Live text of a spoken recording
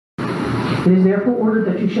It is therefore ordered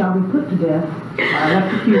that you shall be put to death by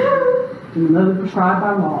electrocution in the mode prescribed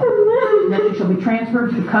by law, and that you shall be transferred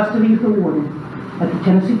to the custody of the warden at the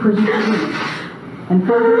Tennessee Prison for Women. And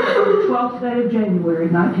further, on the 12th day of January,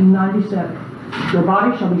 1997, your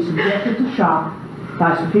body shall be subjected to shock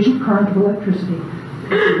by sufficient current of electricity.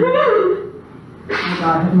 May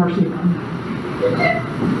God have mercy upon you.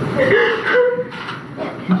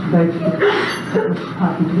 Mr. Bates, take Mr.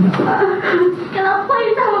 Pike into the house. Can I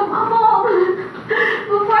please have my mom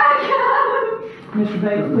before I go? Mr.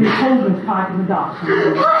 Bates, please hold Miss Pike in the dock. Please,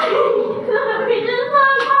 let me just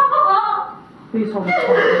love my mom. Please hold Miss Pike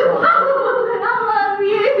in the dock. I love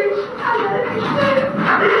you. I love you too.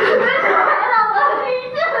 And I love you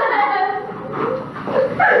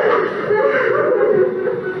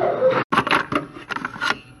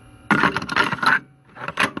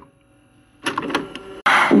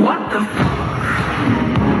What the fuck?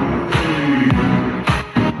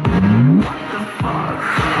 What the fuck?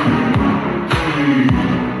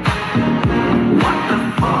 What the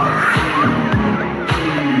fuck?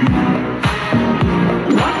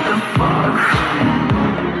 What the fuck?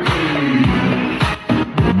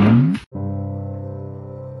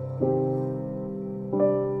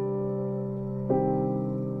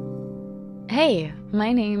 Hey,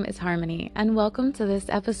 my name is Harmony, and welcome to this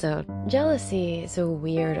episode. Jealousy is a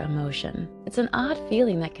weird emotion. It's an odd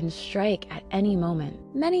feeling that can strike at any moment.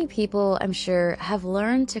 Many people, I'm sure, have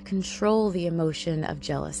learned to control the emotion of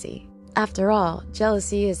jealousy. After all,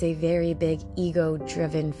 jealousy is a very big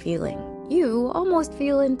ego-driven feeling. You almost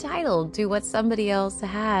feel entitled to what somebody else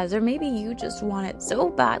has, or maybe you just want it so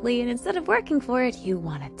badly, and instead of working for it, you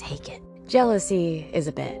want to take it. Jealousy is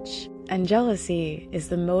a bitch. And jealousy is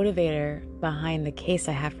the motivator behind the case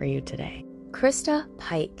I have for you today. Krista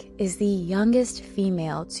Pike is the youngest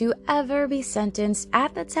female to ever be sentenced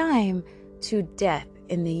at the time to death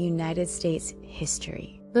in the United States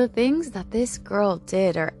history. The things that this girl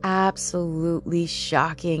did are absolutely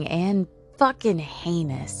shocking and fucking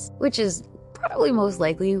heinous, which is probably most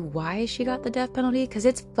likely why she got the death penalty, because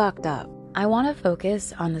it's fucked up. I want to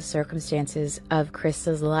focus on the circumstances of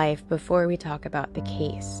Krista's life before we talk about the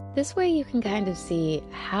case. This way you can kind of see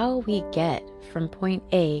how we get from point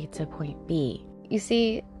A to point B. You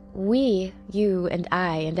see, we, you and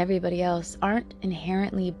I and everybody else aren't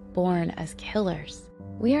inherently born as killers.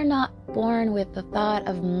 We are not born with the thought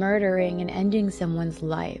of murdering and ending someone's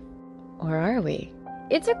life. Or are we?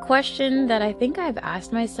 It's a question that I think I've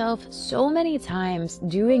asked myself so many times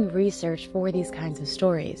doing research for these kinds of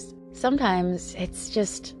stories. Sometimes it's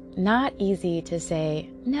just not easy to say,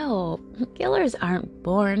 no, killers aren't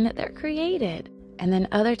born, they're created. And then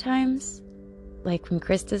other times, like from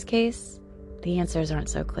Krista's case, the answers aren't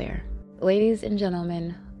so clear. Ladies and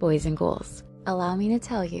gentlemen, boys and ghouls, allow me to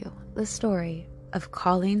tell you the story of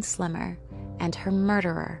Colleen Slemmer and her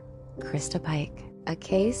murderer, Krista Pike. A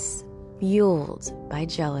case fueled by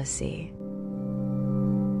jealousy.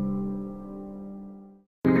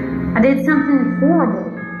 I did something horrible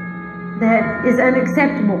that is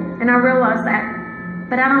unacceptable, and I realize that,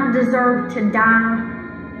 but I don't deserve to die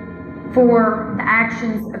for the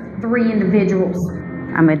actions of 3 individuals.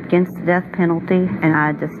 I'm against the death penalty, and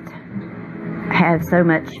I just have so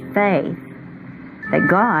much faith that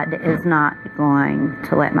God is not going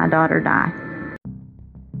to let my daughter die.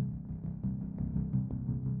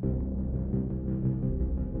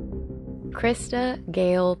 Krista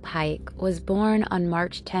Gale Pike was born on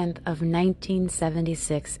March 10th of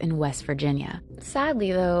 1976 in West Virginia.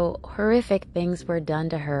 Sadly, though, horrific things were done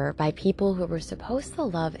to her by people who were supposed to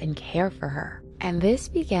love and care for her. And this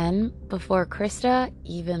began before Krista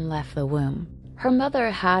even left the womb. Her mother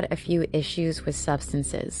had a few issues with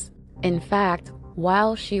substances. In fact,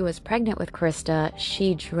 while she was pregnant with Krista,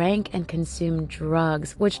 she drank and consumed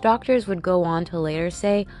drugs, which doctors would go on to later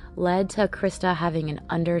say led to Krista having an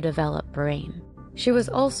underdeveloped brain. She was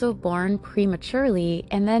also born prematurely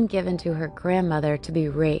and then given to her grandmother to be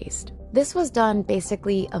raised. This was done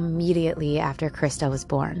basically immediately after Krista was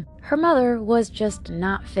born. Her mother was just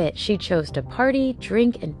not fit. She chose to party,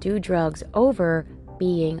 drink, and do drugs over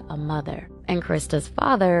being a mother. And Krista's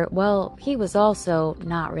father, well, he was also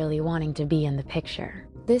not really wanting to be in the picture.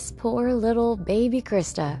 This poor little baby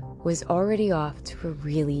Krista was already off to a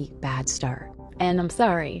really bad start. And I'm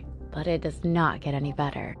sorry, but it does not get any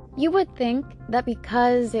better. You would think that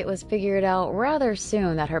because it was figured out rather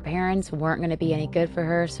soon that her parents weren't going to be any good for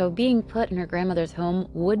her, so being put in her grandmother's home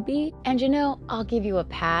would be. And you know, I'll give you a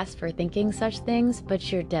pass for thinking such things,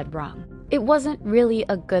 but you're dead wrong. It wasn't really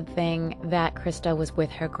a good thing that Krista was with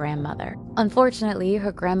her grandmother. Unfortunately,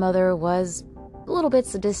 her grandmother was a little bit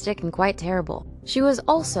sadistic and quite terrible. She was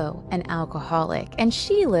also an alcoholic, and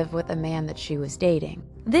she lived with a man that she was dating.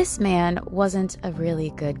 This man wasn't a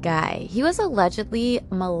really good guy. He was allegedly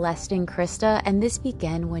molesting Krista, and this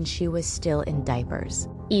began when she was still in diapers.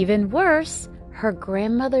 Even worse, her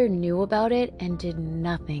grandmother knew about it and did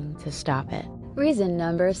nothing to stop it. Reason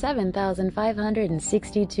number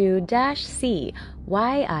 7562-C,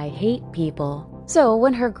 why I hate people. So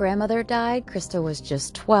when her grandmother died, Krista was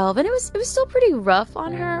just 12, and it was still pretty rough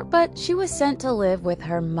on her, but she was sent to live with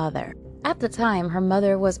her mother. At the time, her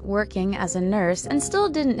mother was working as a nurse and still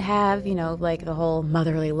didn't have, like the whole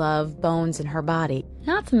motherly love bones in her body.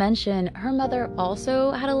 Not to mention, her mother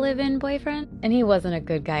also had a live-in boyfriend, and he wasn't a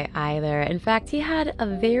good guy either. In fact, he had a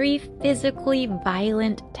very physically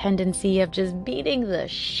violent tendency of just beating the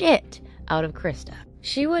shit out of Krista.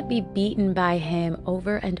 She would be beaten by him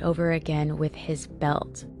over and over again with his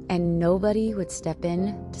belt, and nobody would step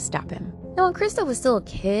in to stop him. Now, when Krista was still a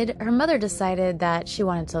kid, her mother decided that she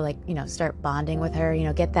wanted to, start bonding with her,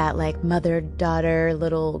 get that, mother-daughter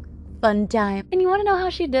little fun time. And you want to know how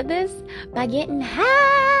she did this? By getting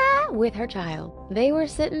high with her child. They were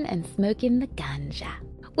sitting and smoking the ganja.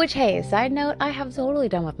 Which, hey, side note, I have totally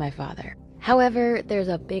done with my father. However, there's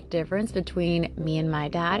a big difference between me and my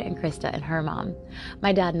dad and Krista and her mom.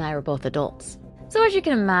 My dad and I were both adults. So as you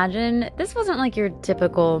can imagine, this wasn't like your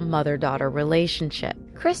typical mother-daughter relationship.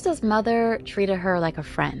 Krista's mother treated her like a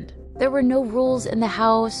friend. There were no rules in the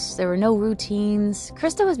house, there were no routines.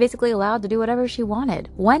 Krista was basically allowed to do whatever she wanted,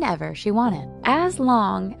 whenever she wanted, as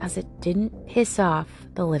long as it didn't piss off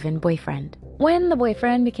the live-in boyfriend. When the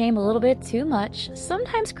boyfriend became a little bit too much,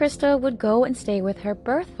 sometimes Krista would go and stay with her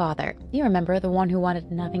birth father. You remember, the one who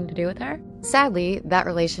wanted nothing to do with her? Sadly, that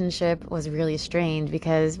relationship was really strange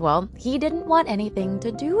because, well, he didn't want anything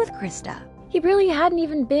to do with Krista. He really hadn't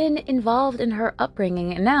even been involved in her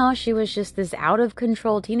upbringing, and now she was just this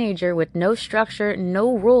out-of-control teenager with no structure,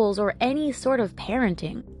 no rules, or any sort of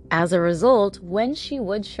parenting. As a result, when she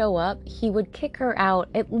would show up, he would kick her out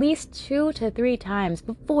at least 2 to 3 times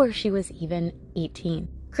before she was even 18.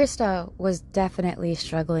 Krista was definitely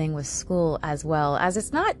struggling with school as well, as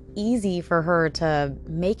it's not easy for her to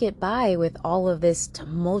make it by with all of this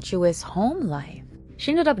tumultuous home life.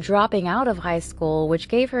 She ended up dropping out of high school, which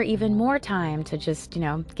gave her even more time to just,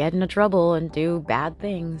 get into trouble and do bad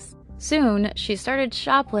things. Soon, she started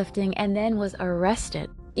shoplifting and then was arrested.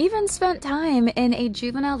 Even spent time in a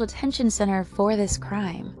juvenile detention center for this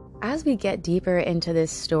crime. As we get deeper into this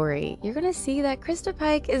story, you're gonna see that Krista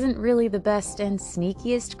Pike isn't really the best and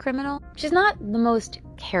sneakiest criminal. She's not the most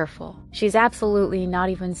careful. She's absolutely not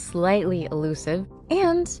even slightly elusive.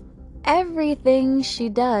 And everything she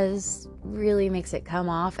does really makes it come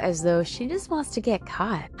off as though she just wants to get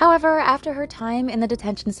caught. However, after her time in the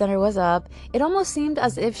detention center was up, it almost seemed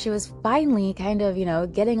as if she was finally kind of,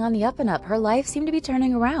 getting on the up and up. Her life seemed to be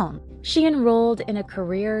turning around. She enrolled in a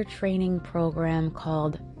career training program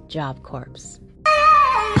called Job Corps.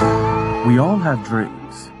 We all have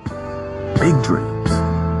dreams, big dreams,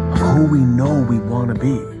 of who we know we want to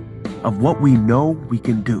be, of what we know we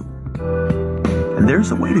can do. And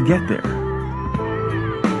there's a way to get there.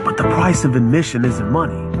 But the price of admission isn't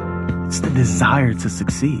money. It's the desire to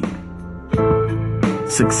succeed.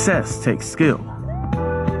 Success takes skill.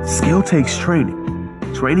 Skill takes training.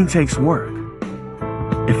 Training takes work.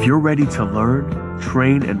 If you're ready to learn,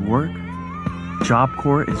 train, and work, Job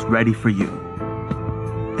Corps is ready for you.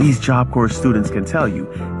 These Job Corps students can tell you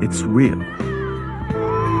it's real.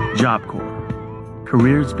 Job Corps.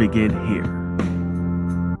 Careers begin here.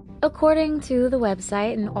 According to the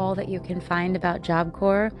website and all that you can find about Job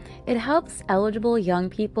Corps, it helps eligible young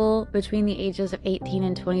people between the ages of 18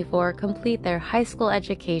 and 24 complete their high school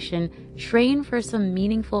education, train for some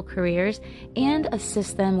meaningful careers, and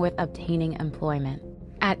assist them with obtaining employment.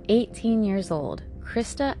 At 18 years old,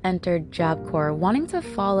 Krista entered Job Corps wanting to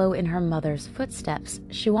follow in her mother's footsteps.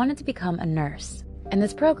 She wanted to become a nurse, and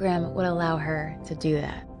this program would allow her to do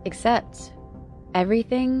that. Except,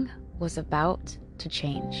 everything was about to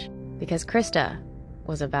change because Krista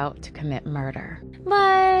was about to commit murder.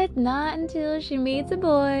 But not until she meets a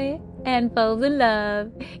boy and falls in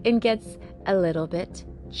love and gets a little bit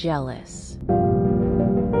jealous.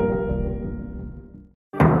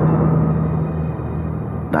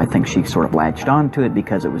 I think she sort of latched onto it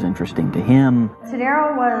because it was interesting to him.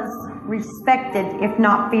 Daryl was respected, if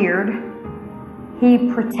not feared.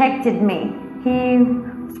 He protected me. He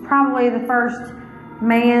was probably the first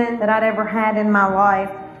man that I'd ever had in my life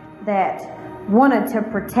that wanted to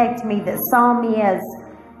protect me, that saw me as,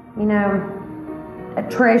 a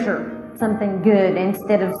treasure, something good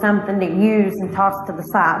instead of something to use and toss to the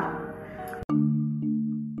side.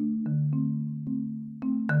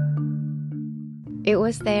 It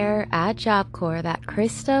was there at Job Corps that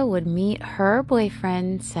Krista would meet her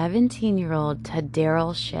boyfriend, 17-year-old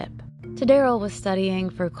Daryl Shipp. Daryl was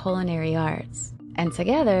studying for culinary arts, and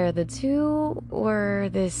together the two were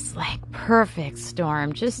this perfect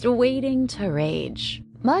storm, just waiting to rage.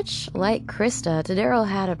 Much like Krista, Daryl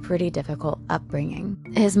had a pretty difficult upbringing.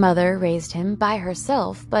 His mother raised him by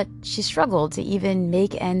herself, but she struggled to even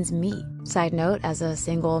make ends meet. Side note, as a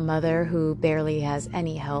single mother who barely has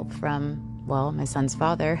any help from, well, my son's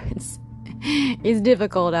father, it's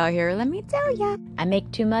difficult out here, let me tell ya. I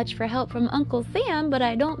make too much for help from Uncle Sam, but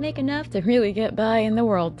I don't make enough to really get by in the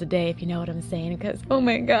world today, if you know what I'm saying, because, oh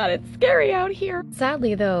my god, it's scary out here.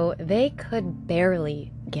 Sadly, though, they could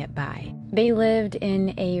barely get by. They lived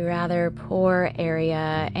in a rather poor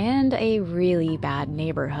area and a really bad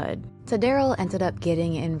neighborhood. So Daryl ended up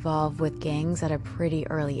getting involved with gangs at a pretty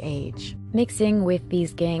early age. Mixing with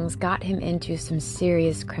these gangs got him into some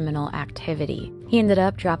serious criminal activity. He ended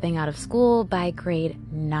up dropping out of school by grade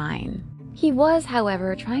 9. He was,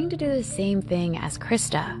 however, trying to do the same thing as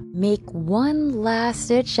Krista, make one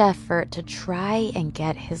last-ditch effort to try and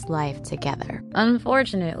get his life together.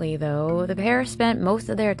 Unfortunately, though, the pair spent most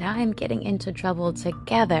of their time getting into trouble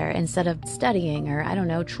together instead of studying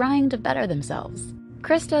or, trying to better themselves.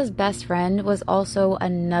 Krista's best friend was also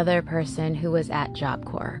another person who was at Job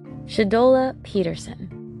Corps, Shadola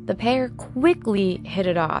Peterson. The pair quickly hit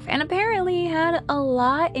it off and apparently had a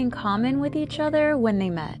lot in common with each other when they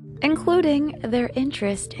met, including their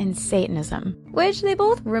interest in Satanism, which they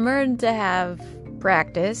both rumored to have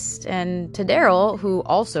practiced. And to Daryl, who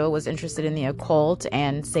also was interested in the occult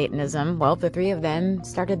and Satanism, well, the three of them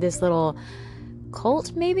started this little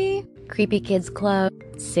cult, maybe? Creepy Kids Club,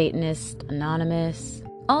 Satanist Anonymous,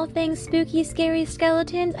 all things spooky, scary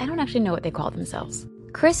skeletons. I don't actually know what they call themselves.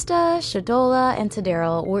 Krista, Shadola, and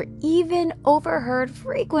Daryl were even overheard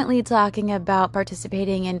frequently talking about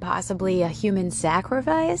participating in possibly a human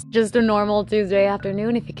sacrifice. Just a normal Tuesday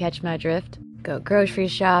afternoon, if you catch my drift. Go grocery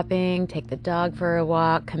shopping, take the dog for a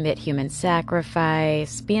walk, commit human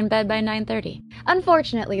sacrifice, be in bed by 9:30.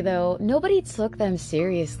 Unfortunately, though, nobody took them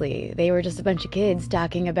seriously. They were just a bunch of kids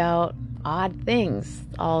talking about odd things,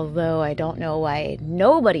 although I don't know why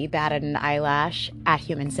nobody batted an eyelash at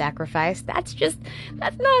human sacrifice. That's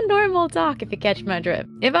not normal talk, if you catch my drift.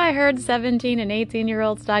 If I heard 17 and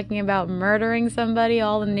 18-year-olds talking about murdering somebody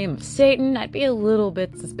all in the name of Satan, I'd be a little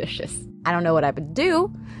bit suspicious. I don't know what I would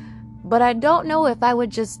do, but I don't know if I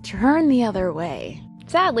would just turn the other way.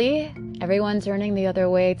 Sadly, everyone turning the other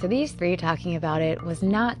way to these three talking about it was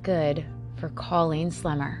not good for Colleen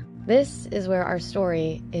Slemmer. This is where our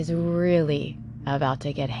story is really about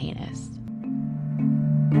to get heinous.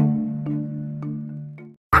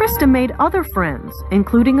 Krista made other friends,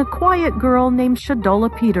 including a quiet girl named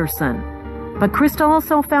Shadola Peterson. But Krista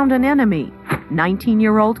also found an enemy,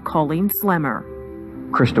 19-year-old Colleen Slemmer.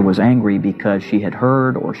 Krista was angry because she had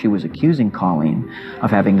heard, or she was accusing Colleen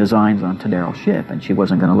of having designs on Daryl Shipp, and she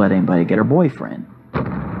wasn't going to let anybody get her boyfriend.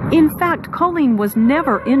 In fact, Colleen was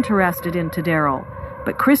never interested in Daryl,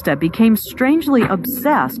 but Krista became strangely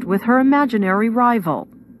obsessed with her imaginary rival.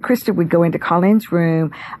 Krista would go into Colleen's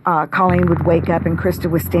room. Colleen would wake up and Krista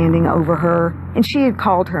was standing over her. And she had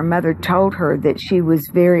called her mother, told her that she was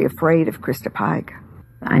very afraid of Krista Pike.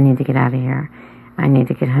 I need to get out of here. I need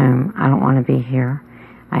to get home. I don't want to be here.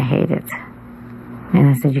 I hate it. And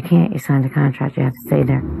I said, you can't. You signed a contract. You have to stay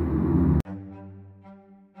there.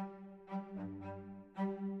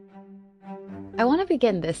 I want to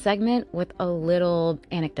begin this segment with a little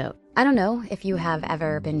anecdote. I don't know if you have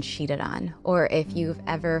ever been cheated on, or if you've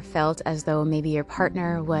ever felt as though maybe your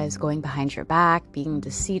partner was going behind your back, being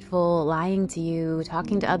deceitful, lying to you,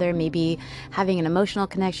 talking to other, maybe having an emotional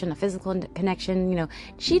connection, a physical connection.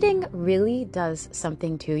 Cheating really does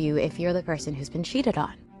something to you if you're the person who's been cheated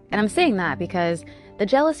on. And I'm saying that because the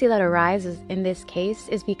jealousy that arises in this case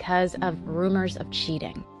is because of rumors of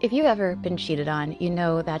cheating. If you've ever been cheated on, you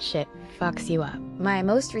know that shit fucks you up. My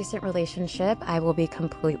most recent relationship, I will be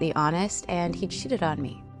completely honest, and he cheated on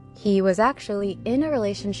me. He was actually in a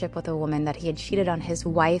relationship with a woman that he had cheated on his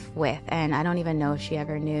wife with, and I don't even know if she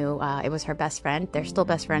ever knew. It was her best friend. They're still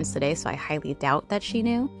best friends today, so I highly doubt that she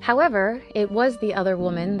knew. However, it was the other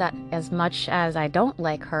woman that, as much as I don't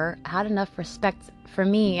like her, had enough respect for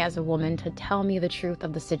me as a woman to tell me the truth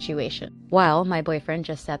of the situation. While my boyfriend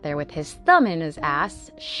just sat there with his thumb in his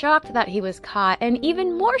ass, shocked that he was caught, and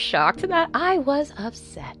even more shocked that I was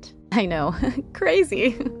upset. I know,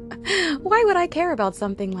 crazy. Why would I care about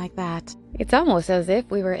something like that? It's almost as if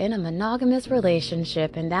we were in a monogamous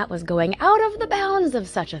relationship and that was going out of the bounds of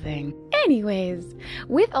such a thing. Anyways,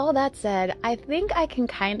 with all that said, I think I can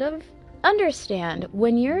kind of Understand,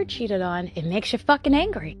 when you're cheated on, it makes you fucking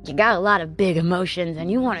angry. You got a lot of big emotions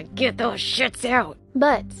and you want to get those shits out.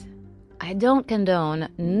 But I don't condone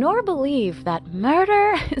nor believe that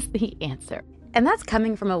murder is the answer. And that's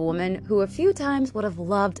coming from a woman who a few times would have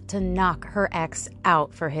loved to knock her ex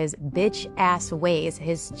out for his bitch-ass ways,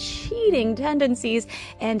 his cheating tendencies,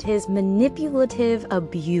 and his manipulative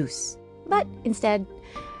abuse. But instead,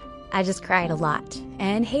 I just cried a lot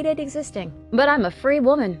and hated existing. But I'm a free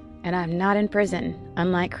woman, and I'm not in prison,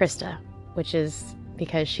 unlike Krista, which is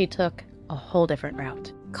because she took a whole different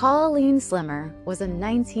route. Colleen Slemmer was a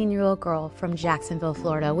 19-year-old girl from Jacksonville,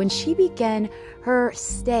 Florida, when she began her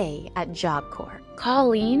stay at Job Corps.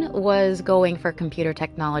 Colleen was going for computer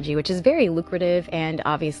technology, which is very lucrative, and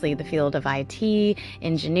obviously the field of IT,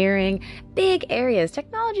 engineering, big areas.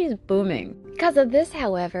 Technology is booming. Because of this,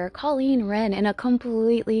 however, Colleen ran in a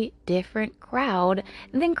completely different crowd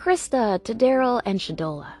than Krista, Taddaryl, and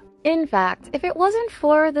Shadola. In fact, if it wasn't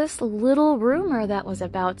for this little rumor that was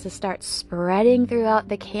about to start spreading throughout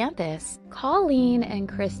the campus, Colleen and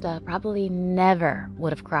Krista probably never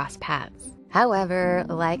would have crossed paths. However,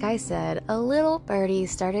 like I said, a little birdie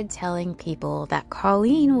started telling people that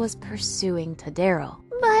Colleen was pursuing Taddaryl.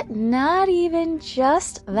 But not even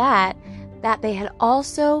just that they had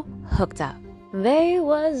also hooked up. They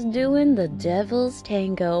was doing the devil's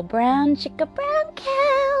tango, brown chicka brown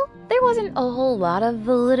cow. There wasn't a whole lot of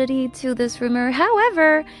validity to this rumor.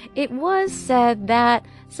 However, it was said that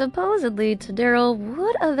supposedly Taddaryl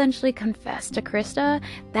would eventually confess to Krista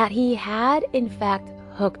that he had in fact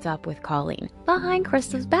hooked up with Colleen behind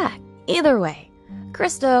Krista's back. Either way,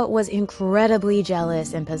 Krista was incredibly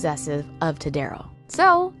jealous and possessive of Taddaryl.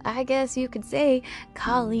 So, I guess you could say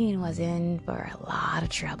Colleen was in for a lot of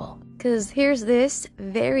trouble. Because here's this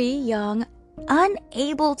very young,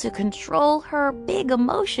 unable to control her big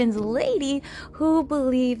emotions lady who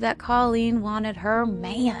believed that Colleen wanted her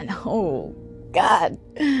man. Oh, God.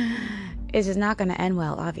 It's just not going to end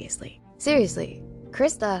well, obviously. Seriously,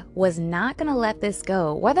 Krista was not going to let this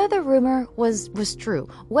go, whether the rumor was true,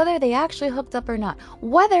 whether they actually hooked up or not,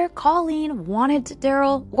 whether Colleen wanted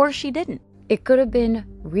Taddaryl or she didn't. It could have been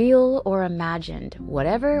real or imagined.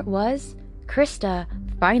 Whatever it was, Krista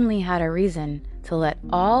finally had a reason to let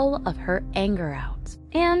all of her anger out.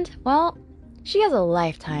 And, well, she has a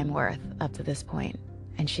lifetime worth up to this point,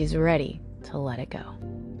 and she's ready to let it go.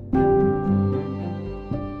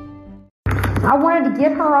 I wanted to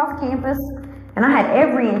get her off campus, and I had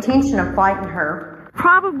every intention of fighting her.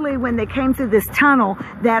 Probably when they came through this tunnel,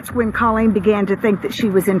 that's when Colleen began to think that she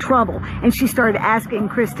was in trouble. And she started asking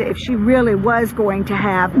Krista if she really was going to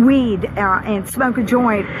have weed and smoke a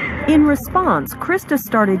joint. In response, Krista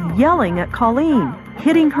started yelling at Colleen,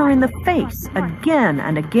 hitting her in the face again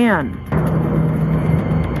and again.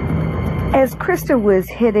 As Krista was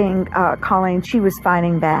hitting Colleen, she was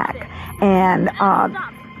fighting back. And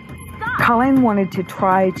Colleen wanted to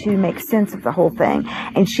try to make sense of the whole thing.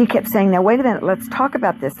 And she kept saying, now, wait a minute, let's talk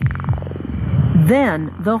about this.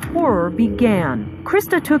 Then the horror began.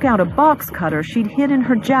 Krista took out a box cutter she'd hid in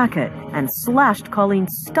her jacket and slashed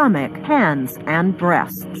Colleen's stomach, hands, and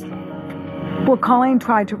breasts. Well, Colleen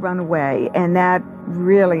tried to run away, and that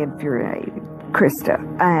really infuriated Krista.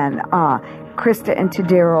 And Krista and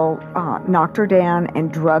Taddaryl knocked her down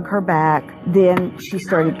and drug her back. Then she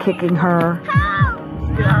started kicking her.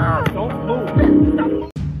 Don't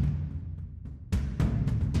move.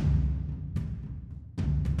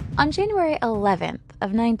 On January 11th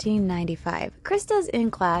of 1995, Krista's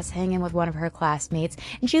in class hanging with one of her classmates,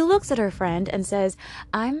 and she looks at her friend and says,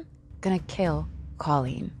 "I'm gonna kill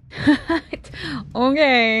Colleen."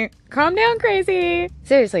 Okay, calm down, crazy.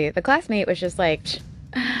 Seriously, the classmate was just like,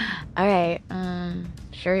 all right,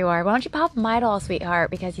 sure you are. Why don't you pop Midol,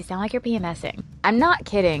 sweetheart, because you sound like you're PMSing. I'm not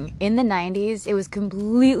kidding. In the 90s, it was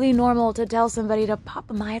completely normal to tell somebody to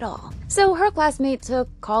pop a Midol. So her classmate took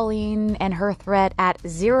Colleen and her threat at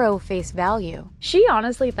zero face value. She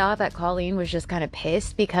honestly thought that Colleen was just kind of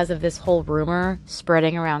pissed because of this whole rumor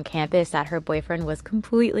spreading around campus that her boyfriend was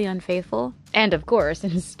completely unfaithful. And of course,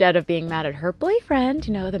 instead of being mad at her boyfriend,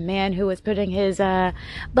 you know, the man who was putting his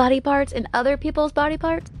body parts in other people's body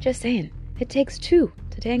parts, just saying, it takes two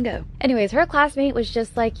to tango. Anyways, her classmate was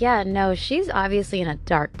just like, yeah, no, she's obviously in a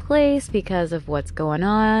dark place because of what's going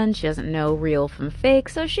on. She doesn't know real from fake,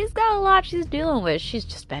 so she's got a lot she's dealing with. She's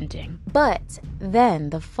just venting. But then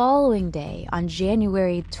the following day, on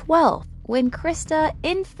January 12th, when Krista,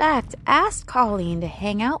 in fact, asked Colleen to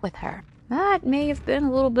hang out with her, that may have been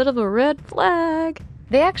a little bit of a red flag.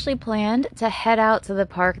 They actually planned to head out to the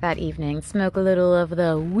park that evening, smoke a little of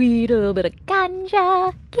the weed, a little bit of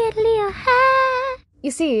ganja, get a little high. You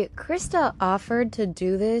see, Krista offered to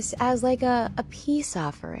do this as like a peace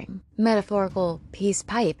offering. Metaphorical peace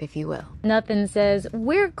pipe, if you will. Nothing says,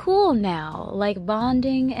 we're cool now, like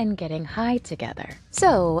bonding and getting high together.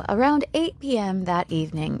 So, around 8 p.m. that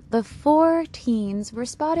evening, the 4 teens were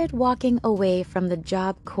spotted walking away from the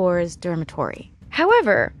Job Corps' dormitory.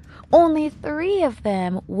 However, only 3 of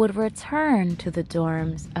them would return to the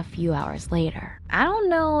dorms a few hours later. I don't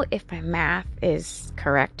know if my math is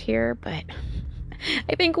correct here, but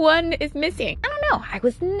I think 1 is missing. I don't know. I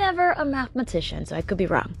was never a mathematician, so I could be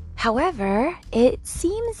wrong. However, it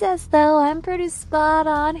seems as though I'm pretty spot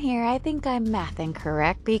on here. I think I'm mathing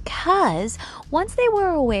correct because once they were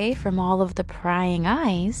away from all of the prying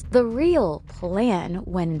eyes, the real plan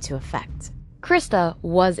went into effect. Krista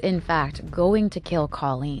was in fact going to kill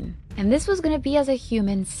Colleen. And this was going to be as a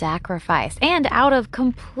human sacrifice and out of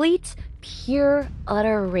complete, pure,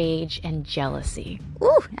 utter rage and jealousy.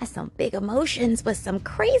 Ooh, that's some big emotions with some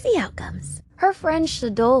crazy outcomes. Her friend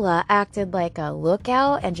Shadola acted like a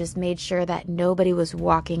lookout and just made sure that nobody was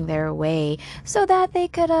walking their way so that they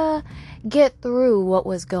could get through what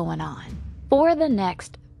was going on. For the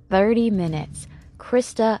next 30 minutes,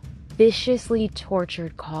 Krista viciously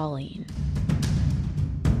tortured Colleen.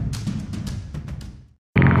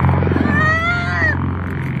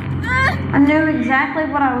 I knew exactly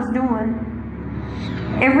what I was doing.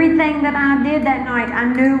 Everything that I did that night, I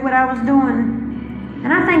knew what I was doing.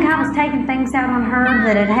 And I think I was taking things out on her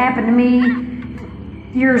that had happened to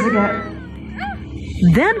me years ago.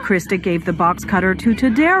 Then Krista gave the box cutter to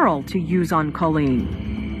Daryl to use on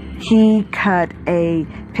Colleen. He cut a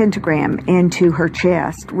pentagram into her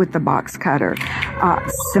chest with the box cutter,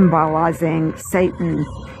 symbolizing Satan.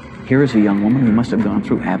 Here is a young woman who must have gone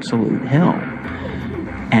through absolute hell.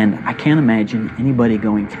 And I can't imagine anybody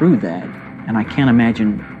going through that, and I can't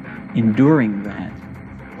imagine enduring that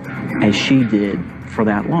as she did for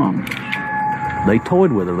that long. They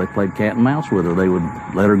toyed with her. They played cat and mouse with her. They would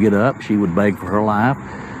let her get up. She would beg for her life.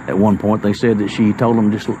 At one point, they said that she told them,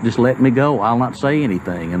 just let me go. I'll not say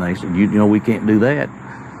anything. And they said, you know, we can't do that.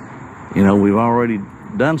 You know, we've already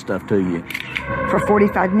done stuff to you. For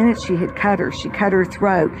 45 minutes, she had cut her. She cut her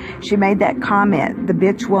throat. She made that comment, the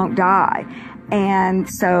bitch won't die. And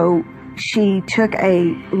so she took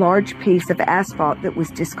a large piece of asphalt that was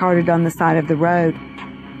discarded on the side of the road.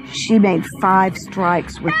 She made 5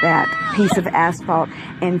 strikes with that piece of asphalt.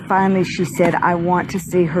 And finally she said, I want to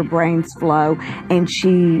see her brains flow. And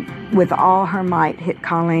she, with all her might, hit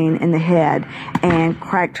Colleen in the head and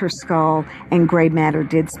cracked her skull, and gray matter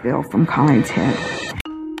did spill from Colleen's head.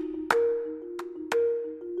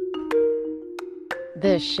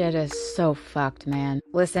 This shit is so fucked, man.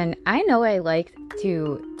 Listen, I know I like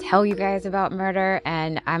to tell you guys about murder,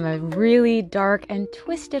 and I'm a really dark and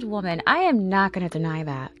twisted woman. I am not going to deny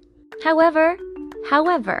that. However,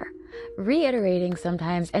 reiterating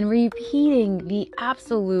sometimes and repeating the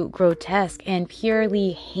absolute grotesque and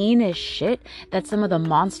purely heinous shit that some of the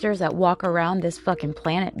monsters that walk around this fucking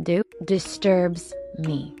planet do disturbs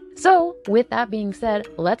me. So, with that being said,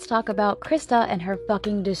 let's talk about Krista and her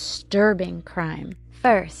fucking disturbing crime.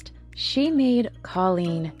 First, she made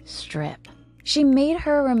Colleen strip. She made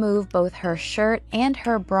her remove both her shirt and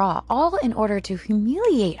her bra, all in order to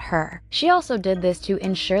humiliate her. She also did this to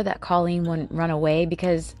ensure that Colleen wouldn't run away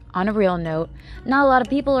because, on a real note, not a lot of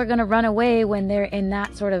people are going to run away when they're in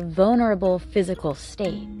that sort of vulnerable physical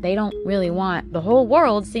state. They don't really want the whole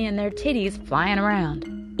world seeing their titties flying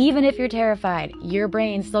around. Even if you're terrified, your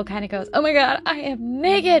brain still kind of goes, oh my god, I am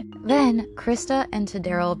naked. Then Krista and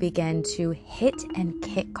Daryl began to hit and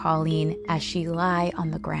kick Colleen as she lay on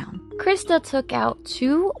the ground. Krista took out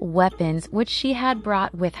 2 weapons which she had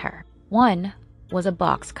brought with her. One was a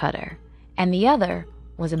box cutter, and the other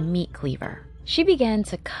was a meat cleaver. She began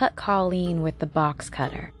to cut Colleen with the box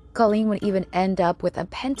cutter. Colleen would even end up with a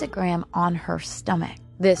pentagram on her stomach.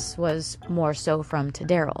 This was more so from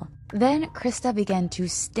Daryl. Then Krista began to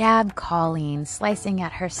stab Colleen, slicing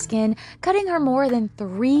at her skin, cutting her more than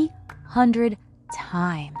 300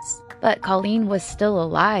 times. But Colleen was still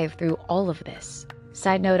alive through all of this.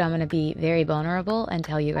 Side note, I'm going to be very vulnerable and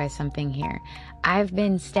tell you guys something here. I've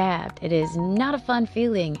been stabbed. It is not a fun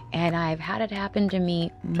feeling, and I've had it happen to me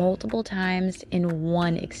multiple times in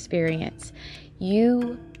one experience.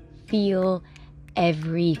 You feel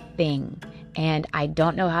everything. And I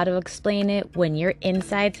don't know how to explain it. When your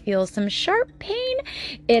insides feel some sharp pain,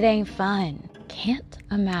 it ain't fun. Can't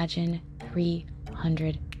imagine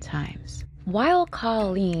 300 times. While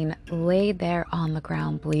Colleen lay there on the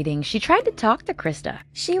ground bleeding, she tried to talk to Krista.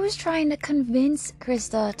 She was trying to convince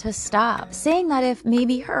Krista to stop, saying that if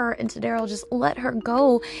maybe her and Tadero just let her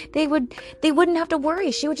go, they wouldn't have to worry.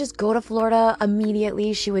 She would just go to Florida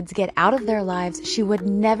immediately. She would get out of their lives. She would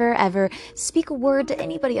never ever speak a word to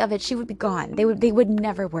anybody of it. She would be gone. They would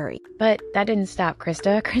never worry. But that didn't stop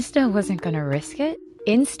Krista. Krista wasn't gonna risk it.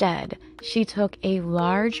 Instead, she took a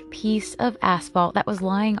large piece of asphalt that was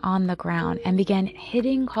lying on the ground and began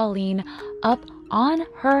hitting Colleen up on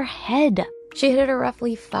her head. She hit her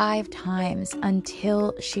roughly 5 times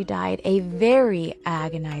until she died a very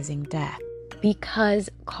agonizing death because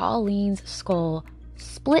Colleen's skull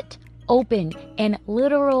split open and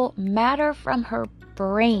literal matter from her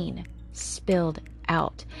brain spilled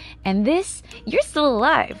out. And this, you're still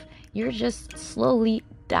alive. You're just slowly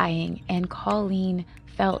dying, and Colleen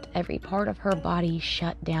felt every part of her body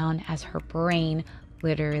shut down as her brain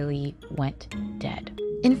literally went dead.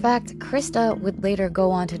 In fact, Krista would later go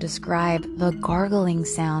on to describe the gargling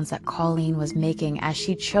sounds that Colleen was making as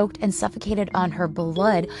she choked and suffocated on her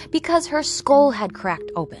blood because her skull had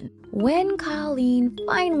cracked open. When Colleen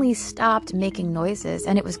finally stopped making noises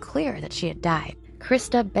and it was clear that she had died,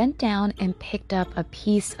 Krista bent down and picked up a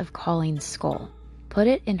piece of Colleen's skull, put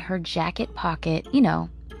it in her jacket pocket,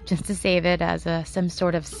 just to save it as some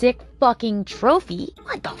sort of sick fucking trophy.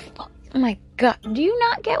 What the fuck? Oh my god, do you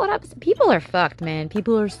not get what I'm saying? People are fucked, man.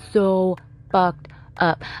 People are so fucked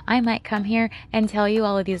up. I might come here and tell you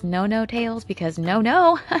all of these no-no tales because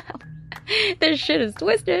no, this shit is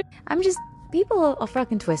twisted. People are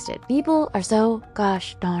fucking twisted. People are so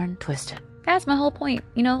gosh darn twisted. That's my whole point.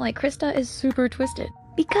 Krista is super twisted.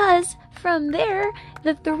 Because from there,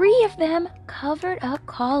 the 3 of them covered up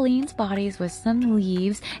Colleen's bodies with some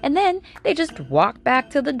leaves, and then they just walked back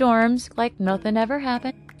to the dorms like nothing ever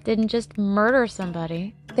happened. Didn't just murder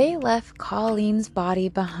somebody. They left Colleen's body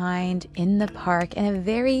behind in the park in a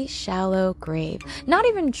very shallow grave, not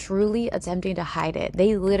even truly attempting to hide it.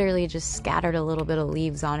 They literally just scattered a little bit of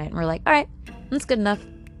leaves on it and were like, all right, that's good enough.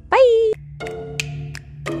 Bye!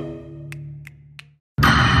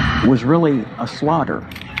 It was really a slaughter,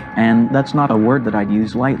 and that's not a word that I'd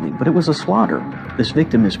use lightly, but it was a slaughter. This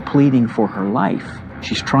victim is pleading for her life.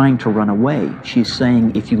 She's trying to run away. She's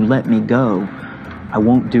saying, if you let me go, I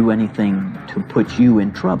won't do anything to put you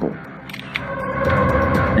in trouble.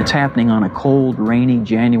 It's happening on a cold, rainy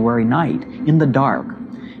January night, in the dark,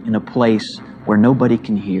 in a place where nobody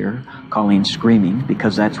can hear Colleen screaming,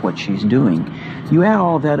 because that's what she's doing. You add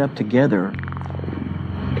all of that up together,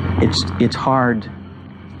 it's hard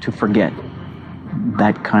to forget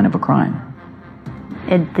that kind of a crime.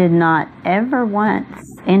 It did not ever once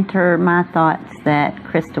enter my thoughts that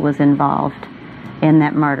Krista was involved in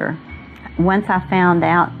that murder. Once I found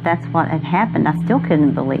out that's what had happened, I still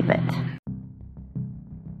couldn't believe it.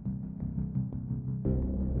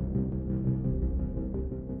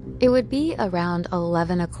 It would be around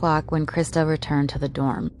 11 o'clock when Krista returned to the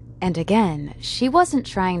dorm. And again, she wasn't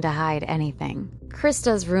trying to hide anything.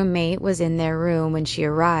 Krista's roommate was in their room when she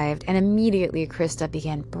arrived, and immediately Krista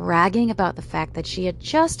began bragging about the fact that she had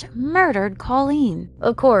just murdered Colleen.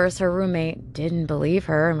 Of course, her roommate didn't believe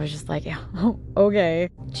her and was just like, oh, okay.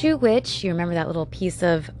 To which, you remember that little piece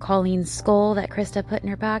of Colleen's skull that Krista put in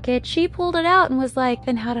her pocket? She pulled it out and was like,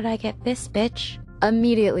 then how did I get this, bitch?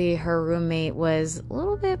 Immediately, her roommate was a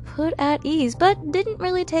little bit put at ease, but didn't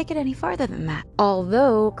really take it any farther than that.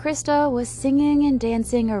 Although Krista was singing and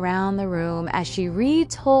dancing around the room as she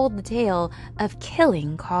retold the tale of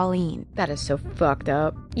killing Colleen. That is so fucked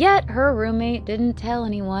up. Yet, her roommate didn't tell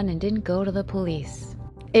anyone and didn't go to the police.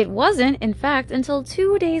 It wasn't, in fact, until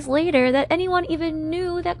 2 days later that anyone even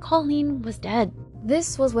knew that Colleen was dead.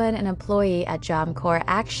 This was when an employee at Job Corps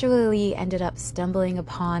actually ended up stumbling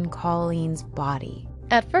upon Colleen's body.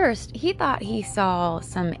 At first, he thought he saw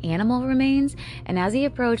some animal remains, and as he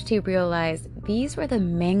approached, he realized these were the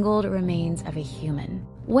mangled remains of a human.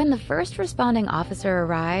 When the first responding officer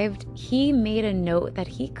arrived, he made a note that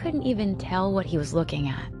he couldn't even tell what he was looking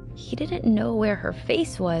at. He didn't know where her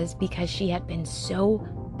face was because she had been so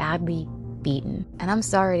badly beaten. And I'm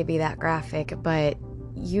sorry to be that graphic, but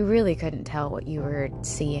you really couldn't tell what you were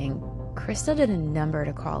seeing. Krista did a number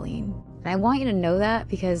to Colleen. And I want you to know that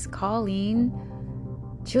because Colleen,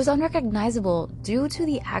 she was unrecognizable due to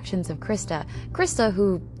the actions of Krista. Krista,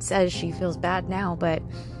 who says she feels bad now, but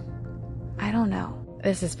I don't know.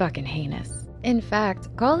 This is fucking heinous. In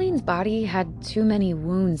fact, Colleen's body had too many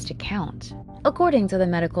wounds to count. According to the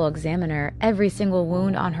medical examiner, every single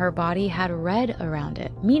wound on her body had red around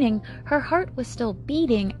it, meaning her heart was still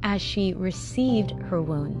beating as she received her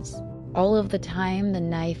wounds. All of the time the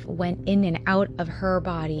knife went in and out of her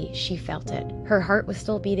body, she felt it. Her heart was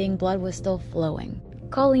still beating, blood was still flowing.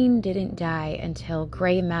 Colleen didn't die until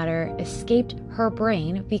gray matter escaped her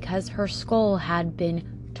brain because her skull had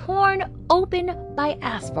been torn open by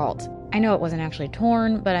asphalt. I know it wasn't actually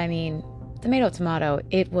torn, but I mean, tomato,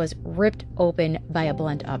 it was ripped open by a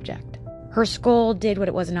blunt object. Her skull did what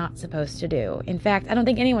it was not supposed to do. In fact, I don't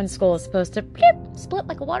think anyone's skull is supposed to split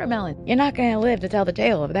like a watermelon. You're not gonna live to tell the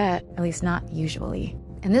tale of that, at least not usually.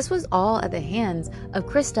 And this was all at the hands of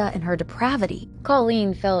Krista and her depravity.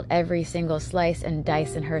 Colleen felt every single slice and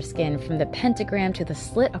dice in her skin, from the pentagram to the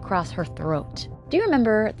slit across her throat. Do you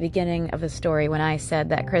remember at the beginning of the story when I said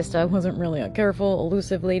that Krista wasn't really a careful,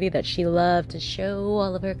 elusive lady, that she loved to show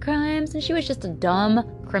all of her crimes, and she was just a dumb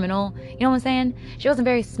criminal? You know what I'm saying? She wasn't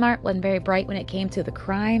very smart, wasn't very bright when it came to the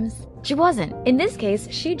crimes. She wasn't. In this case,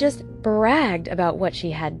 she just bragged about what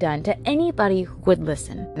she had done to anybody who would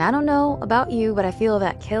listen. And I don't know about you, but I feel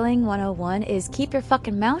that killing 101 is keep your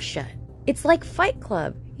fucking mouth shut. It's like Fight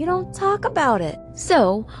Club. You don't talk about it.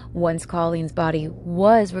 So, once Colleen's body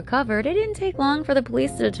was recovered, it didn't take long for the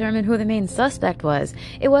police to determine who the main suspect was.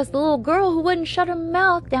 It was the little girl who wouldn't shut her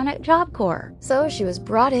mouth down at Job Corps. So she was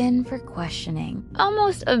brought in for questioning.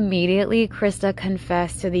 Almost immediately, Krista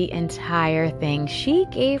confessed to the entire thing. She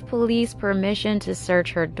gave police permission to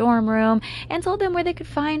search her dorm room and told them where they could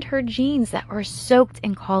find her jeans that were soaked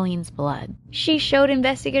in Colleen's blood. She showed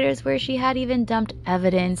investigators where she had even dumped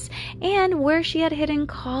evidence and where she had hidden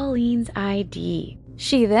Colleen's ID.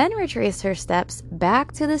 She then retraced her steps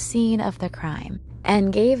back to the scene of the crime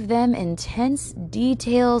and gave them intense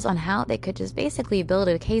details on how they could just basically build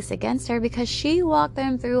a case against her, because she walked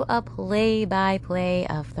them through a play-by-play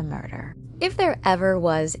of the murder. If there ever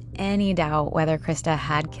was any doubt whether Krista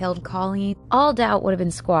had killed Colleen, all doubt would have been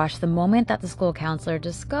squashed the moment that the school counselor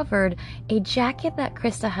discovered a jacket that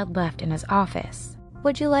Krista had left in his office.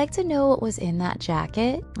 Would you like to know what was in that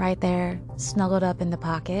jacket? Right there, snuggled up in the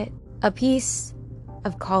pocket. A piece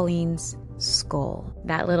of Colleen's skull.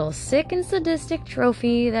 That little sick and sadistic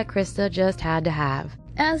trophy that Krista just had to have.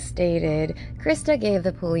 As stated, Krista gave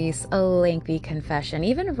the police a lengthy confession,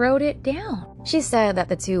 even wrote it down. She said that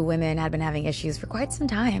the two women had been having issues for quite some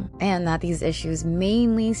time, and that these issues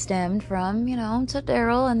mainly stemmed from,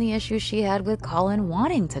 Tadaro and the issues she had with Colin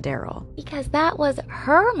wanting Tadaro, because that was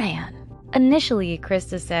her man. Initially,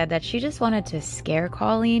 Krista said that she just wanted to scare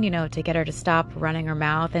Colleen, to get her to stop running her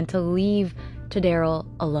mouth and to leave Tadaro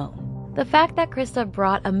alone. The fact that Krista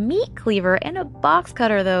brought a meat cleaver and a box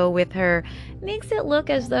cutter, though, with her makes it look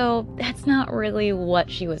as though that's not really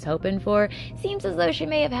what she was hoping for. Seems as though she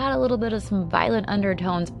may have had a little bit of some violent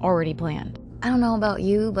undertones already planned. I don't know about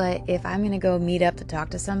you, but if I'm gonna go meet up to talk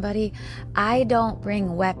to somebody, I don't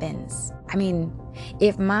bring weapons. I mean,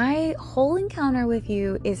 if my whole encounter with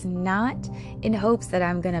you is not in hopes that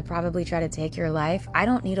I'm gonna probably try to take your life, I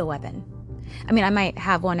don't need a weapon. I mean, I might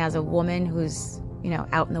have one as a woman who's,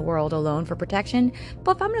 out in the world alone for protection,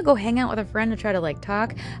 but if I'm gonna go hang out with a friend to try to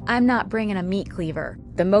talk, I'm not bringing a meat cleaver.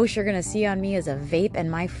 The most you're gonna see on me is a vape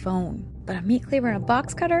and my phone. But a meat cleaver and a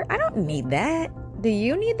box cutter, I don't need that. Do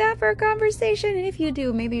you need that for a conversation? And if you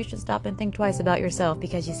do, maybe you should stop and think twice about yourself,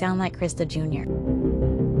 because you sound like Krista Jr.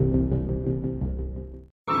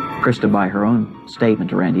 Krista, by her own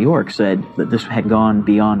statement to Randy York, said that this had gone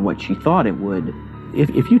beyond what she thought it would.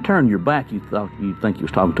 If you turned your back, you'd think you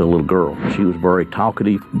was talking to a little girl. She was very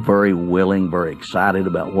talkative, very willing, very excited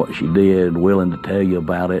about what she did, willing to tell you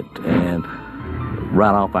about it. And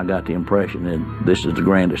right off, I got the impression that this is the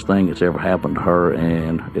grandest thing that's ever happened to her,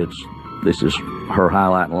 and this is her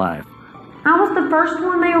highlight in life. I was the first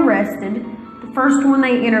one they arrested, the first one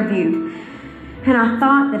they interviewed. And I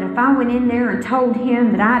thought that if I went in there and told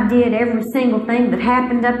him that I did every single thing that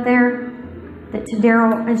happened up there, that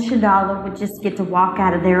Tadaro and Shadala would just get to walk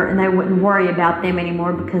out of there and they wouldn't worry about them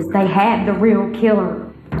anymore, because they had the real killer.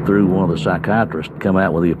 Through one of the psychiatrists, come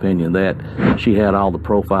out with the opinion that she had all the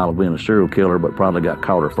profile of being a serial killer, but probably got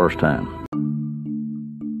caught her first time.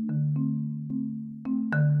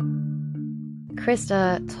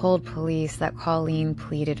 Krista told police that Colleen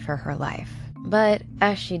pleaded for her life. But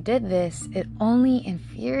as she did this, it only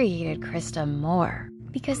infuriated Krista more.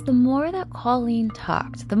 Because the more that Colleen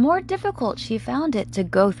talked, the more difficult she found it to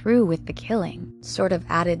go through with the killing. Sort of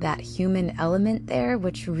added that human element there,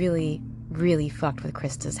 which really fucked with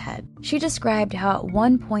Krista's head. She described how at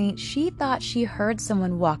one point she thought she heard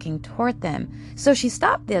someone walking toward them, so she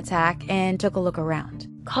stopped the attack and took a look around.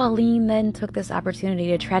 Colleen then took this opportunity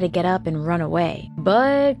to try to get up and run away,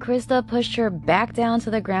 but Krista pushed her back down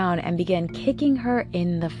to the ground and began kicking her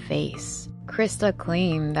in the face. Krista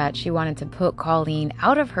claimed that she wanted to put Colleen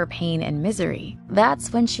out of her pain and misery.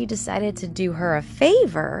 That's when she decided to do her a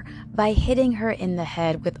favor by hitting her in the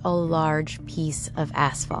head with a large piece of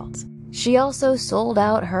asphalt. She also sold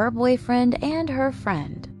out her boyfriend and her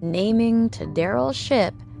friend, naming Daryl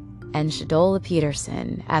Shipp and Shadola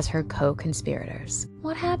Peterson as her co-conspirators.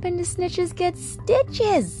 What happened to snitches get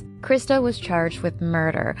stitches? Krista was charged with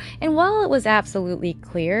murder, and while it was absolutely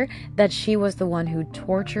clear that she was the one who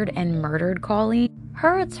tortured and murdered Colleen,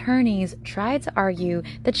 her attorneys tried to argue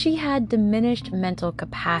that she had diminished mental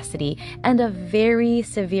capacity and a very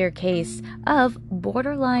severe case of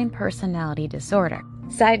borderline personality disorder.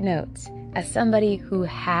 Side note, as somebody who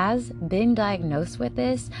has been diagnosed with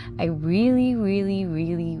this, I really, really,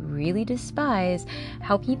 really, really despise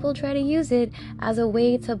how people try to use it as a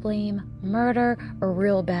way to blame murder or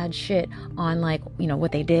real bad shit on, like, you know,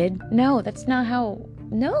 what they did. No, that's not how.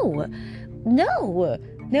 No.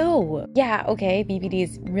 Yeah, okay, BPD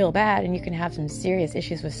is real bad and you can have some serious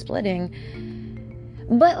issues with splitting.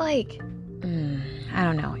 But, like, I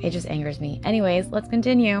don't know. It just angers me. Anyways, let's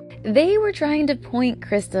continue. They were trying to point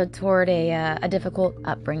Krista toward a difficult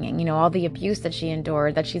upbringing. You know, all the abuse that she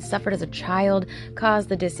endured, that she suffered as a child, caused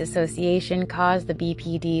the disassociation, caused the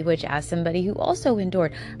BPD, which, as somebody who also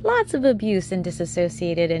endured lots of abuse and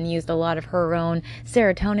disassociated and used a lot of her own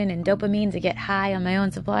serotonin and dopamine to get high on my own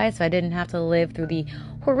supply so I didn't have to live through the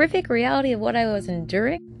horrific reality of what I was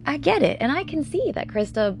enduring. I get it, and I can see that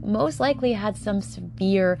Krista most likely had some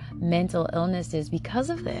severe mental illnesses because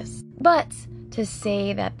of this. But to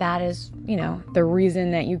say that that is, you know, the reason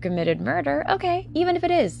that you committed murder, okay, even if it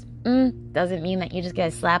is, doesn't mean that you just get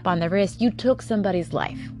a slap on the wrist. You took somebody's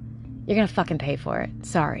life. You're gonna fucking pay for it.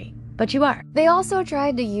 Sorry. But you are. They also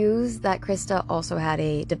tried to use that Krista also had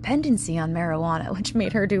a dependency on marijuana, which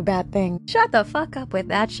made her do bad things. Shut the fuck up with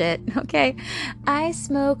that shit, okay? I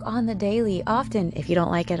smoke on the daily, often. If you don't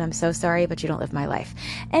like it, I'm so sorry, but you don't live my life.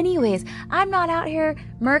 Anyways, I'm not out here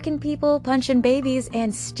murking people, punching babies,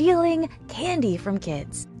 and stealing candy from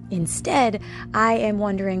kids. Instead, I am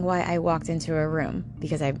wondering why I walked into a room,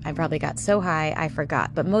 because I probably got so high I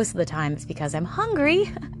forgot, but most of the time it's because I'm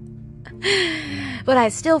hungry. But I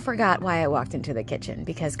still forgot why I walked into the kitchen,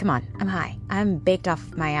 because, come on, I'm high. I'm baked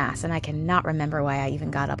off my ass, and I cannot remember why I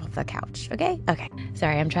even got up off the couch, okay? Okay.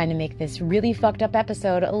 Sorry, I'm trying to make this really fucked up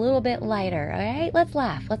episode a little bit lighter, all right? Let's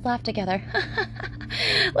laugh. Let's laugh together.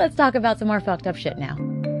 Let's talk about some more fucked up shit now.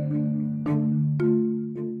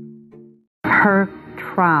 Her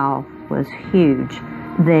trial was huge.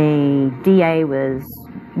 The DA was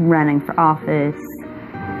running for office,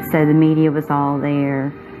 so the media was all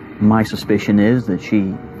there. My suspicion is that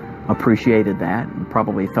she appreciated that and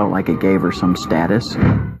probably felt like it gave her some status.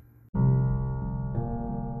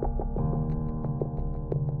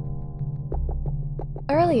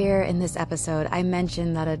 Earlier in this episode, I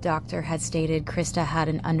mentioned that a doctor had stated Krista had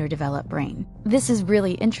an underdeveloped brain. This is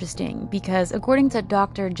really interesting because according to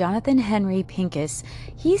Dr. Jonathan Henry Pincus,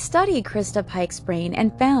 he studied Krista Pike's brain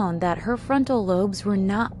and found that her frontal lobes were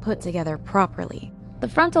not put together properly. The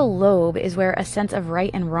frontal lobe is where a sense of right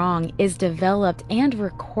and wrong is developed and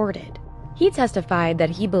recorded. He testified that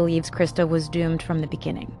he believes Krista was doomed from the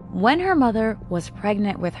beginning. When her mother was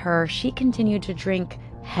pregnant with her, she continued to drink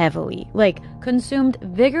heavily, like consumed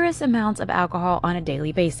vigorous amounts of alcohol on a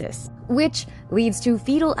daily basis, which leads to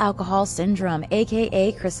fetal alcohol syndrome,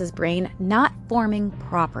 aka Krista's brain not forming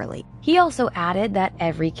properly. He also added that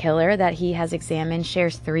every killer that he has examined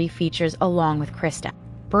shares 3 features along with Krista: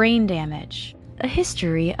 brain damage, a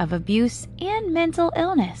history of abuse, and mental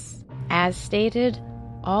illness, as stated,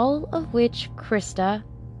 all of which Krista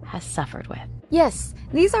has suffered with. Yes,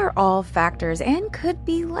 these are all factors and could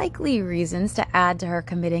be likely reasons to add to her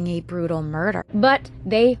committing a brutal murder, but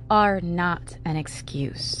they are not an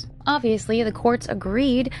excuse. Obviously, the courts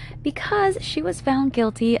agreed because she was found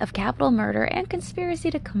guilty of capital murder and conspiracy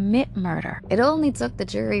to commit murder. It only took the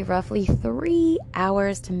jury roughly 3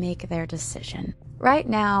 hours to make their decision. Right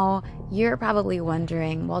now, you're probably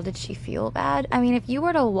wondering, well, did she feel bad? I mean, if you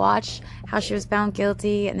were to watch how she was found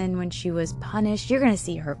guilty and then when she was punished, you're going to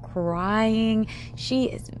see her crying. She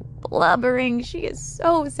is blubbering. She is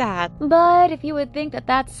so sad. But if you would think that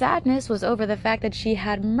that sadness was over the fact that she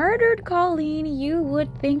had murdered Colleen, you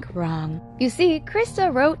would think wrong. You see,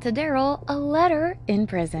 Krista wrote to Daryl a letter in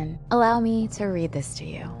prison. Allow me to read this to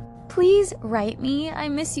you. Please write me. I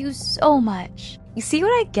miss you so much. You see what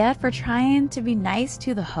I get for trying to be nice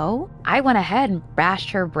to the hoe? I went ahead and bashed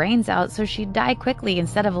her brains out so she'd die quickly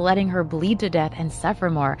instead of letting her bleed to death and suffer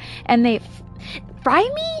more. And they fry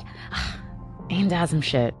me? aimed at some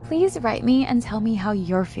shit. Please write me and tell me how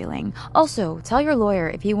you're feeling. Also, tell your lawyer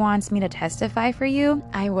if he wants me to testify for you,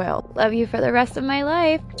 I will. Love you for the rest of my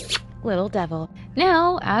life. Little devil.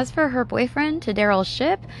 Now, as for her boyfriend, Daryl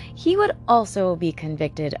Shipp, he would also be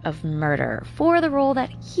convicted of murder for the role that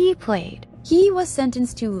he played. He was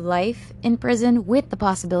sentenced to life in prison with the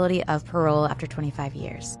possibility of parole after 25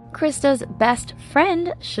 years. Krista's best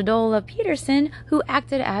friend, Shadola Peterson, who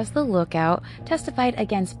acted as the lookout, testified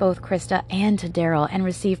against both Krista and Daryl and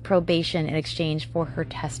received probation in exchange for her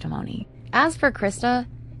testimony. As for Krista,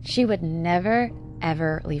 she would never,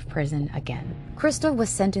 ever leave prison again. Krista was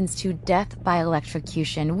sentenced to death by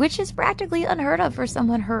electrocution, which is practically unheard of for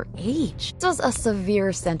someone her age. This was a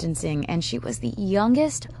severe sentencing, and she was the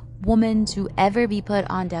youngest woman to ever be put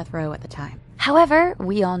on death row at the time. However,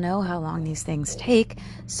 we all know how long these things take,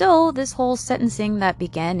 so this whole sentencing that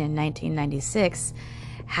began in 1996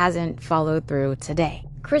 hasn't followed through today.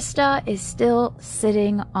 Krista is still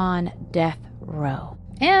sitting on death row.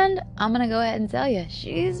 And I'm gonna go ahead and tell you,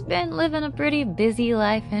 she's been living a pretty busy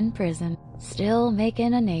life in prison, still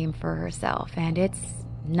making a name for herself, and it's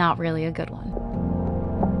not really a good one.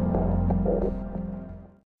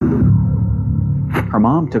 Her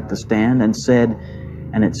mom took the stand and said,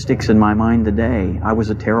 and it sticks in my mind today, I was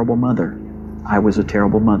a terrible mother. I was a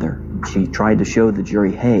terrible mother. She tried to show the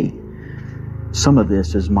jury, hey, some of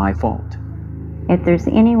this is my fault. If there's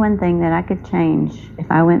any one thing that I could change if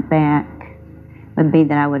I went back, would be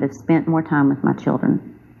that I would have spent more time with my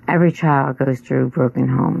children. Every child goes through broken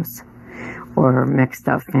homes or mixed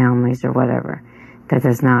up families or whatever. That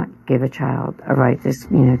does not give a child a right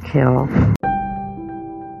to, kill.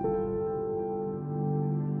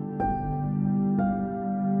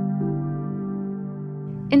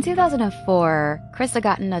 In 2004, Krista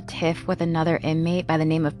got in a tiff with another inmate by the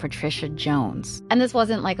name of Patricia Jones. And this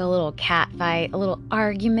wasn't like a little cat fight, a little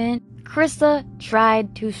argument. Krista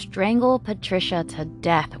tried to strangle Patricia to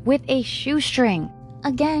death with a shoestring.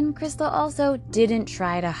 Again, Krista also didn't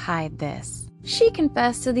try to hide this. She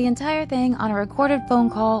confessed to the entire thing on a recorded phone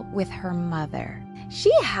call with her mother.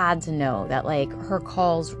 She had to know that, her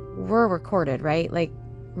calls were recorded, right?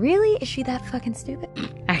 Really? Is she that fucking stupid?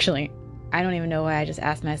 Actually, I don't even know why I just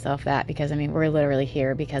asked myself that, because, we're literally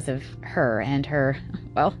here because of her and her,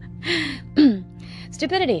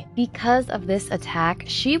 stupidity. Because of this attack,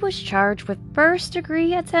 she was charged with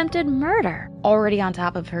first-degree attempted murder. Already on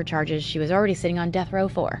top of her charges, she was already sitting on death row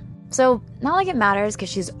for. So, not like it matters because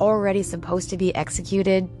she's already supposed to be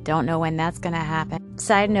executed. Don't know when that's gonna happen.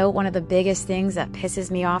 Side note, one of the biggest things that pisses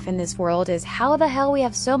me off in this world is how the hell we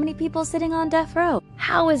have so many people sitting on death row.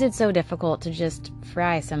 How is it so difficult to just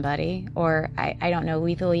fry somebody? Or, I don't know,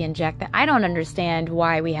 lethally inject them? I don't understand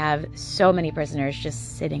why we have so many prisoners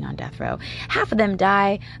just sitting on death row. Half of them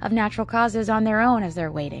die of natural causes on their own as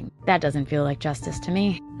they're waiting. That doesn't feel like justice to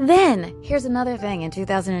me. Then, here's another thing. In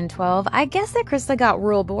 2012, I guess that Krista got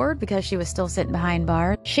real bored because she was still sitting behind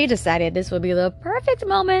bars. She decided this would be the perfect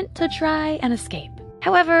moment to try and escape.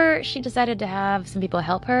 However, she decided to have some people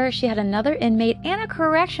help her. She had another inmate and a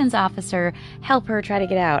corrections officer help her try to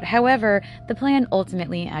get out. However, the plan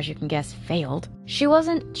ultimately, as you can guess, failed. She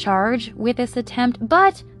wasn't charged with this attempt,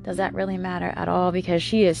 but does that really matter at all? Because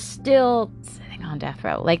she is still sitting on death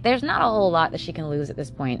row. There's not a whole lot that she can lose at this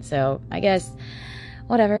point, so I guess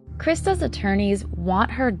whatever. Krista's attorneys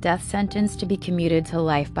want her death sentence to be commuted to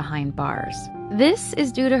life behind bars. This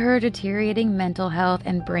is due to her deteriorating mental health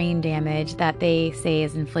and brain damage that they say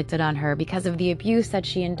is inflicted on her because of the abuse that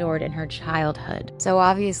she endured in her childhood. So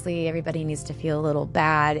obviously everybody needs to feel a little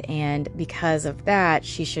bad, and because of that,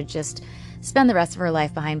 she should just spend the rest of her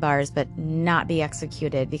life behind bars but not be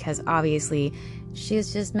executed, because obviously she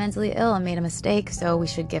is just mentally ill and made a mistake, so we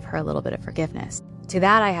should give her a little bit of forgiveness. To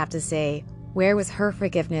that I have to say, where was her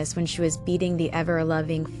forgiveness when she was beating the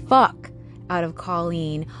ever-loving fuck out of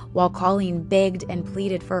Colleen while Colleen begged and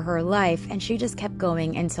pleaded for her life, and she just kept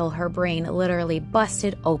going until her brain literally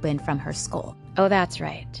busted open from her skull? Oh, that's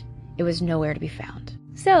right. It was nowhere to be found.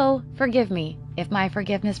 So, forgive me if my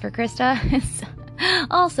forgiveness for Krista is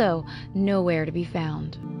also nowhere to be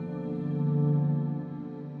found.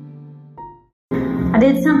 I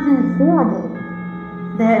did something horrible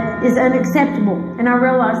that is unacceptable, and I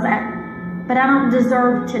realize that. But I don't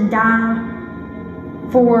deserve to die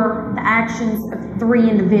for the actions of 3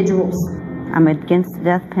 individuals. I'm against the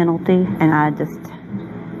death penalty, and I just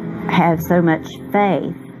have so much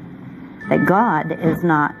faith that God is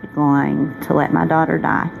not going to let my daughter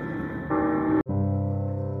die.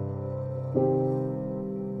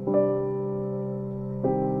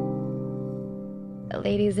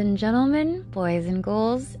 Ladies and gentlemen, boys and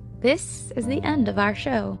girls, this is the end of our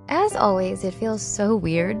show. As always, it feels so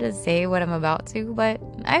weird to say what I'm about to, but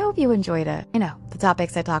I hope you enjoyed it. I know, the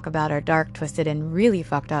topics I talk about are dark, twisted, and really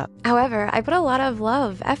fucked up. However, I put a lot of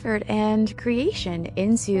love, effort, and creation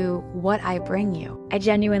into what I bring you. I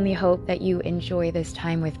genuinely hope that you enjoy this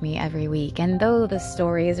time with me every week, and though the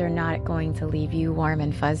stories are not going to leave you warm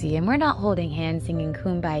and fuzzy, and we're not holding hands singing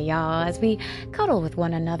Kumbaya as we cuddle with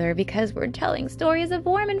one another because we're telling stories of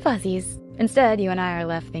warm and fuzzies. Instead, you and I are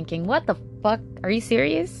left thinking, what the fuck? Are you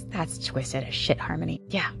serious? That's twisted as shit, Harmony.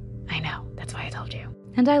 Yeah, I know. That's why I told you.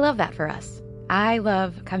 And I love that for us. I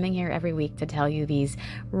love coming here every week to tell you these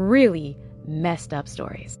really messed up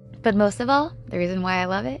stories. But most of all, the reason why I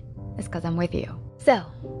love it is because I'm with you. So,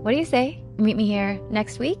 what do you say? Meet me here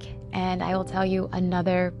next week, and I will tell you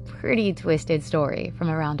another pretty twisted story from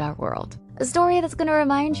around our world. A story that's going to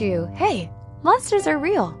remind you, hey, monsters are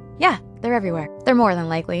real. Yeah, they're everywhere. They're more than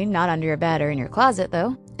likely not under your bed or in your closet,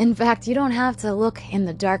 though. In fact, you don't have to look in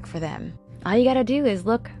the dark for them. All you gotta do is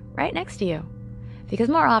look right next to you. Because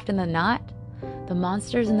more often than not, the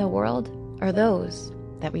monsters in the world are those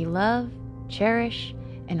that we love, cherish,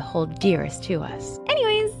 and hold dearest to us.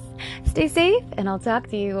 Anyways, stay safe, and I'll talk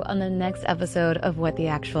to you on the next episode of What the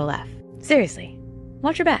Actual F. Seriously,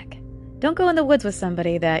 watch your back. Don't go in the woods with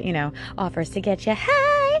somebody that, offers to get you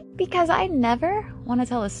high, because I never want to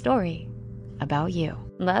tell a story about you.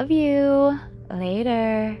 Love you.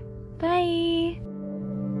 Later. Bye.